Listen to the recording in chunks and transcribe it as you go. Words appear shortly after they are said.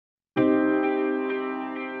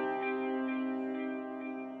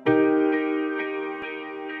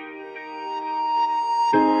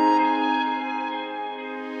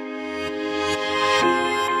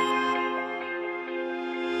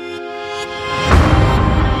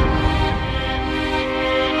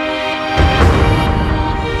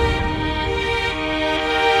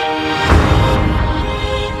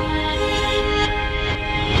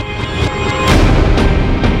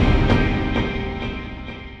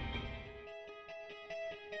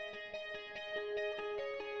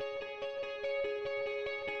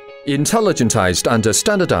Intelligentized and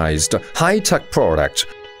standardized high-tech products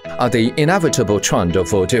are the inevitable trend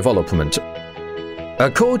for development.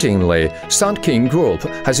 Accordingly, Soundking Group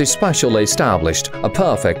has especially established a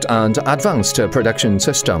perfect and advanced production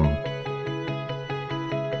system.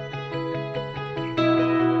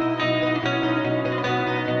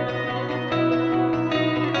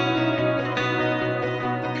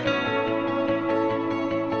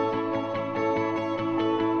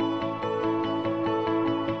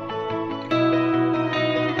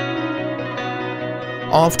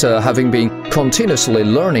 After having been continuously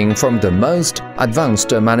learning from the most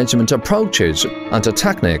advanced management approaches and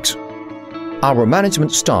techniques, our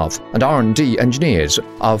management staff and R&D engineers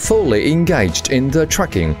are fully engaged in the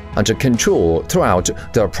tracking and control throughout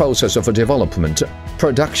the process of development,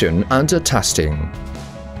 production and testing.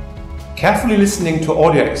 Carefully listening to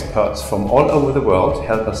audio experts from all over the world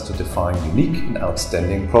help us to define unique and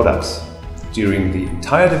outstanding products. During the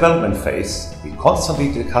entire development phase, we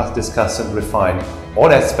constantly discuss and refine all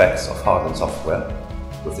aspects of hardware and software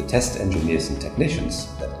with the test engineers and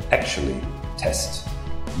technicians that actually test,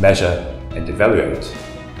 measure and evaluate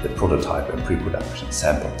the prototype and pre-production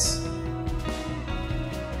samples.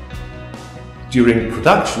 During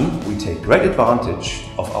production, we take great advantage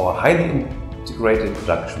of our highly integrated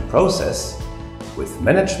production process with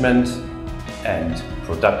management and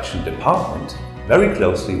production department very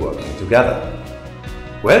closely working together.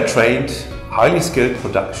 Well-trained, highly skilled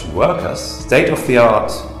production workers,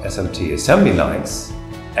 state-of-the-art SMT assembly lines,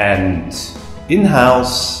 and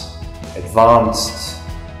in-house advanced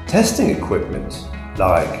testing equipment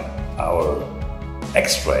like our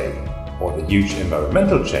X-ray or the huge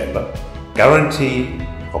environmental chamber guarantee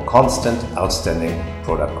for constant outstanding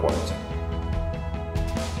product quality.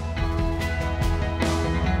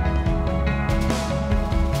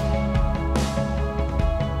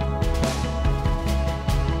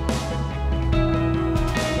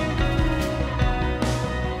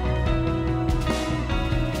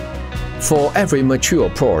 For every mature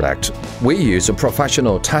product, we use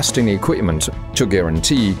professional testing equipment to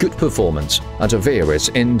guarantee good performance at various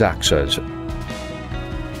indexes.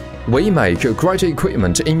 We make great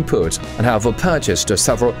equipment input and have purchased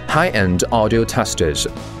several high-end audio testers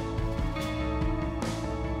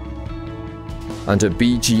and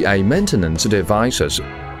BGA maintenance devices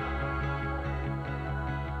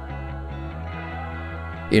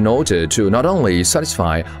in order to not only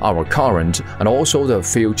satisfy our current and also the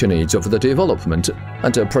future needs of the development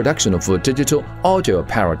and production of digital audio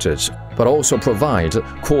apparatus, but also provide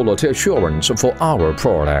quality assurance for our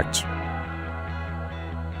product.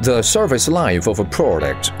 The service life of a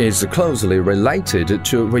product is closely related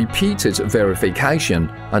to repeated verification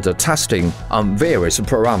and testing on various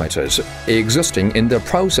parameters existing in the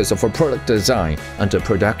process of product design and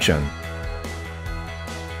production.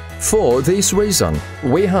 For this reason,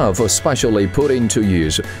 we have specially put into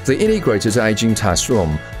use the integrated aging test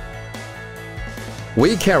room.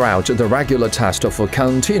 We carry out the regular test of a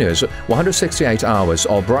continuous 168 hours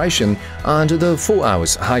operation and the 4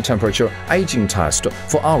 hours high-temperature aging test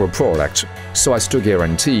for our product, so as to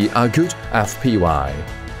guarantee a good FPY.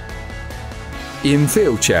 In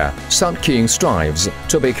future, Soundking strives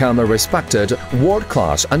to become a respected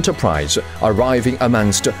world-class enterprise, arriving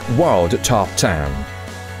amongst world top 10.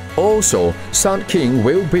 Also, Soundking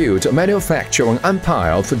will build a manufacturing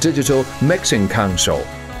empire for digital mixing console,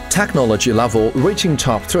 technology level reaching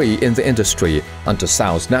top 3 in the industry, and a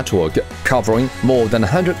sales network covering more than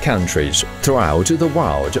 100 countries throughout the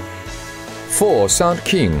world. For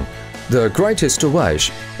Soundking, the greatest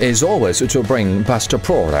wish is always to bring best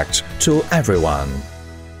products to everyone.